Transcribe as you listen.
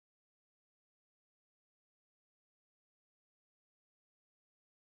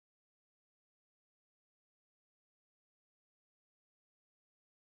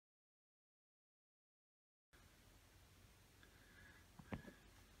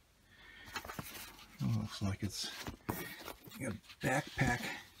Looks like it's got backpack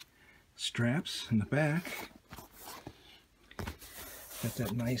straps in the back. Got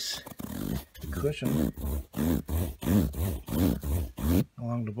that nice cushion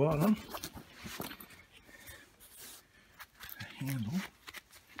along the bottom. The handle.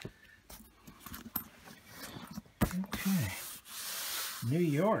 Okay. New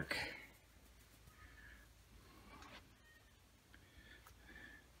York.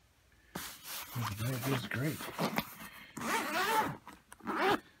 Oh, the bag is great.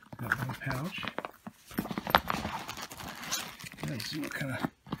 Got one pouch. Let's see what kind of,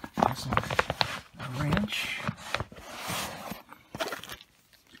 that's a wrench.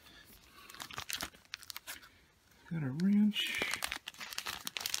 Got a wrench.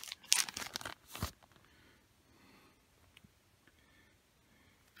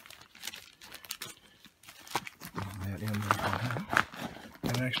 That in there.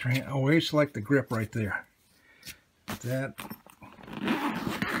 Got an extra hand. I always select the grip right there. That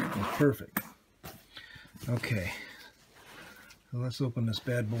is perfect. Okay. So let's open this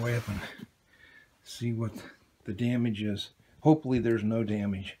bad boy up and see what the damage is. Hopefully there's no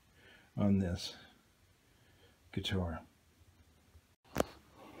damage on this guitar.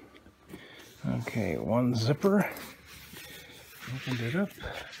 Okay, one zipper. Opened it up.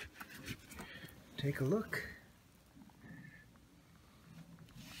 Take a look.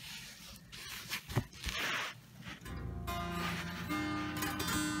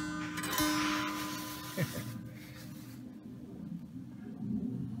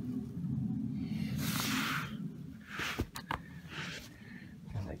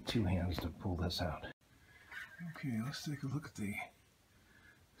 Two hands to pull this out. Okay, let's take a look at the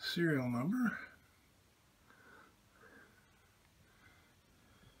serial number.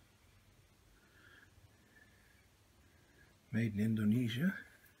 Made in Indonesia.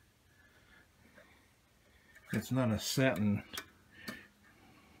 It's not a satin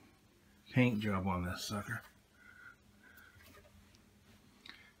paint job on this sucker.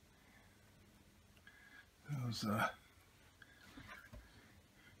 Those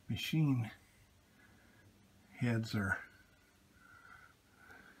machine heads are,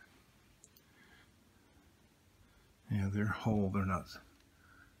 yeah, they're whole, they're not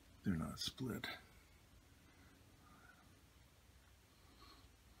split.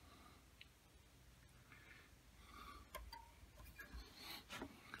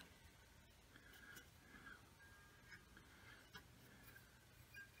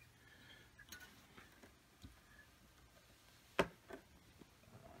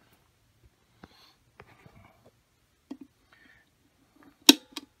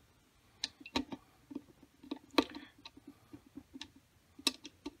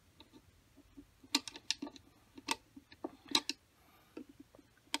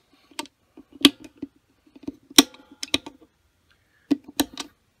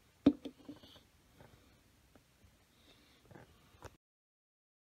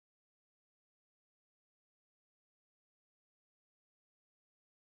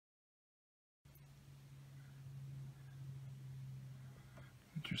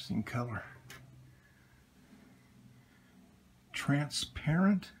 Interesting color.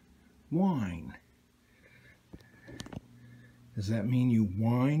 Transparent wine. Does that mean you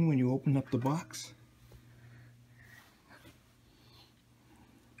whine when you open up the box?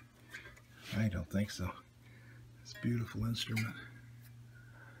 I don't think so. It's a beautiful instrument.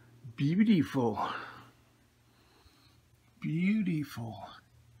 Beautiful. Beautiful.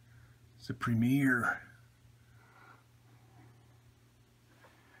 It's a Premier.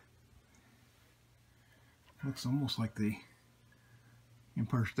 Looks almost like the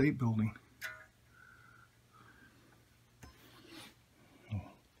Empire State Building. Oh,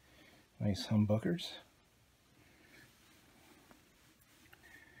 nice humbuckers.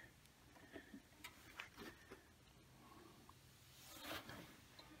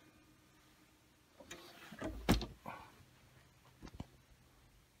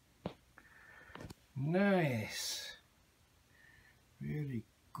 Nice. Very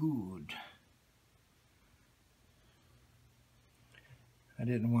good. I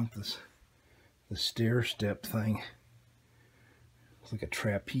didn't want the stair step thing. It's like a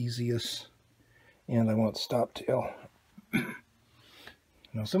trapezius, and I want stop tail.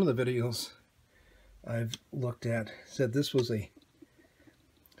 Now, some of the videos I've looked at said this was a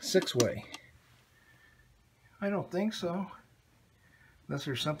 6-way. I don't think so, unless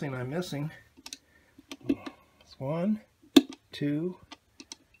there's something I'm missing. It's 1, 2,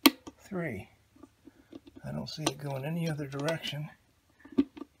 3. I don't see it going any other direction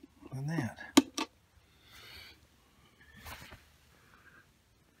than that.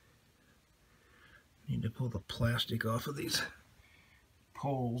 Need Need to pull the plastic off of these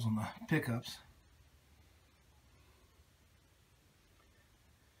poles on the pickups.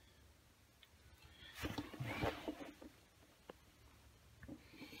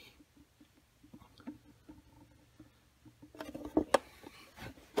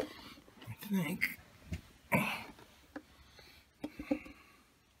 I think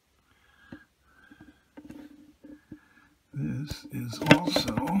this is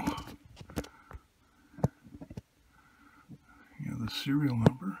also the serial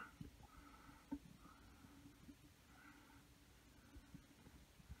number.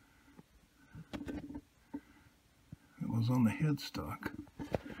 It was on the headstock.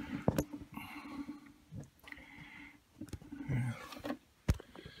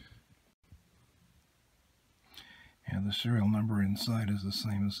 And the serial number inside is the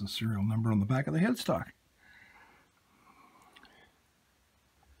same as the serial number on the back of the headstock.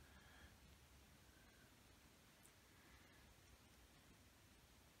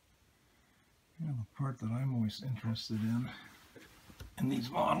 And the part that I'm always interested in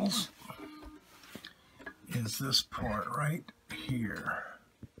these models is this part right here.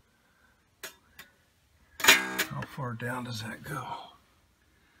 How far down does that go?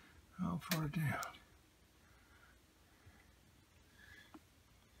 How far down?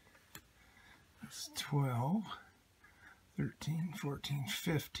 That's 12, 13, 14,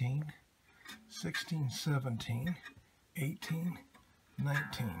 15, 16, 17, 18,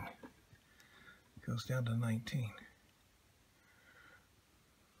 19. It goes down to 19.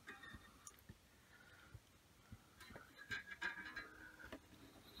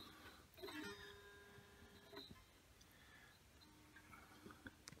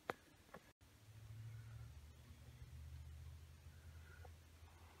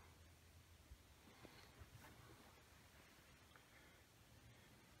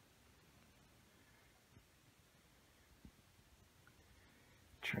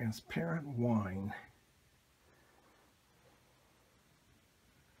 Transparent wine.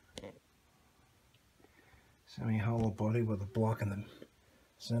 Semi-hollow body with a block in the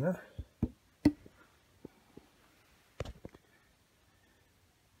center.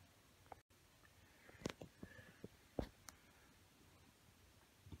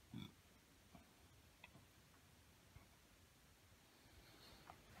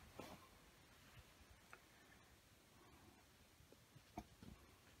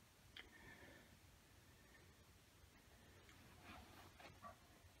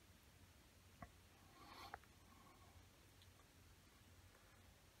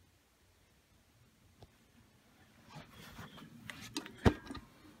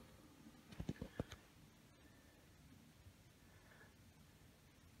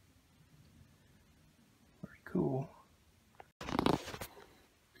 Cool.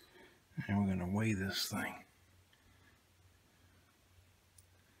 And we're going to weigh this thing.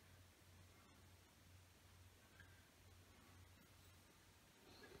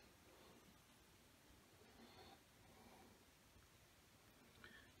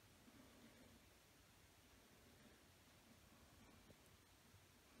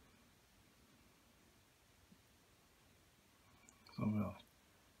 So about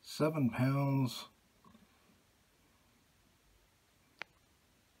 7 pounds.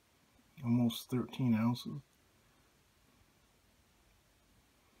 Almost 13 ounces.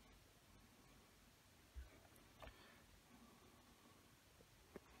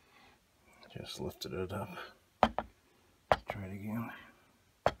 Just lifted it up. Let's try it again.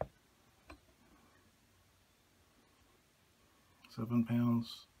 7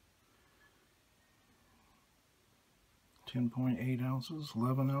 pounds. 10.8 ounces.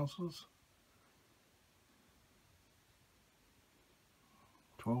 11 ounces.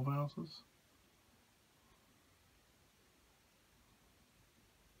 12 ounces.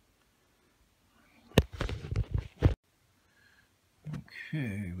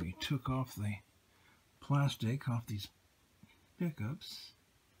 Okay, we took off the plastic off these pickups.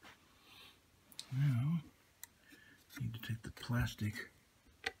 Now, need to take the plastic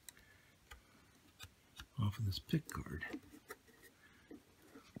off of this pick guard.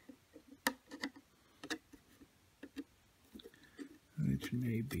 Which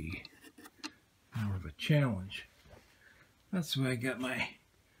may be more of a challenge. That's why I got my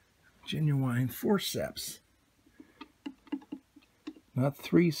genuine forceps. Not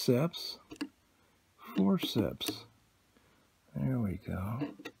 3-seps, 4-seps. There we go.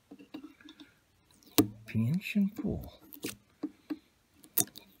 Pinch and pull.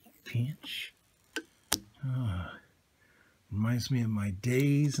 Pinch. Reminds me of my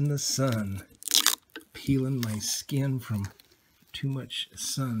days in the sun, peeling my skin from too much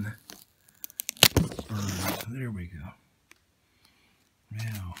sun. burns. There we go.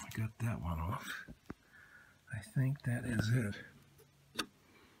 Now, I got that one off. I think that is it.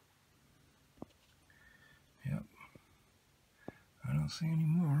 Yep. I don't see any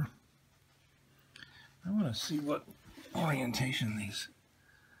more. I want to see what orientation these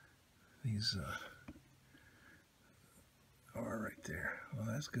are right there. Well,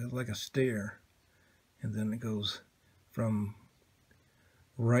 that's good, like a stair. And then it goes from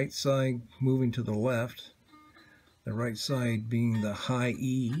right side moving to the left, the right side being the high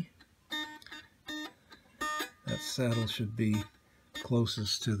E. That saddle should be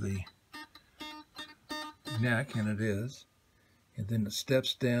closest to the neck, and it is. And then it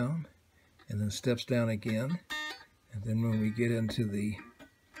steps down, and then steps down again. And then when we get into the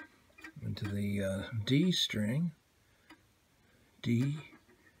D string, D,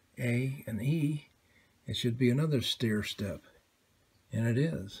 A, and E, it should be another stair step, and it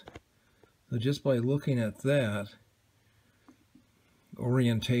is. So just by looking at that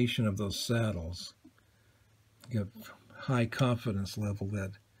orientation of those saddles, you have high confidence level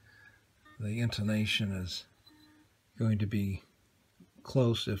that the intonation is going to be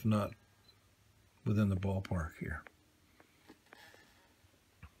close, if not within the ballpark here.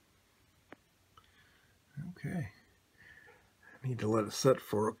 Okay. I need to let it set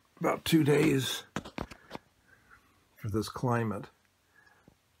for about 2 days for this climate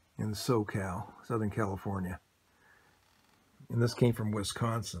in SoCal, Southern California. And this came from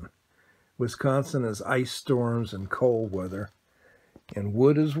Wisconsin. Wisconsin is ice storms and cold weather, and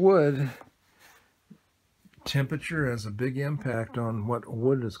wood is wood. Temperature has a big impact on what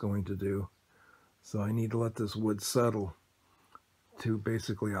wood is going to do. So I need to let this wood settle to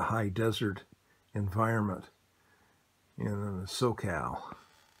basically a high desert environment in SoCal.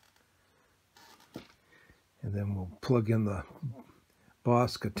 And then we'll plug in the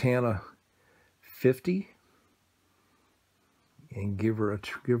Boss Katana 50 and give her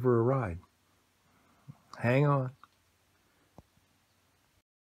a ride. Hang on.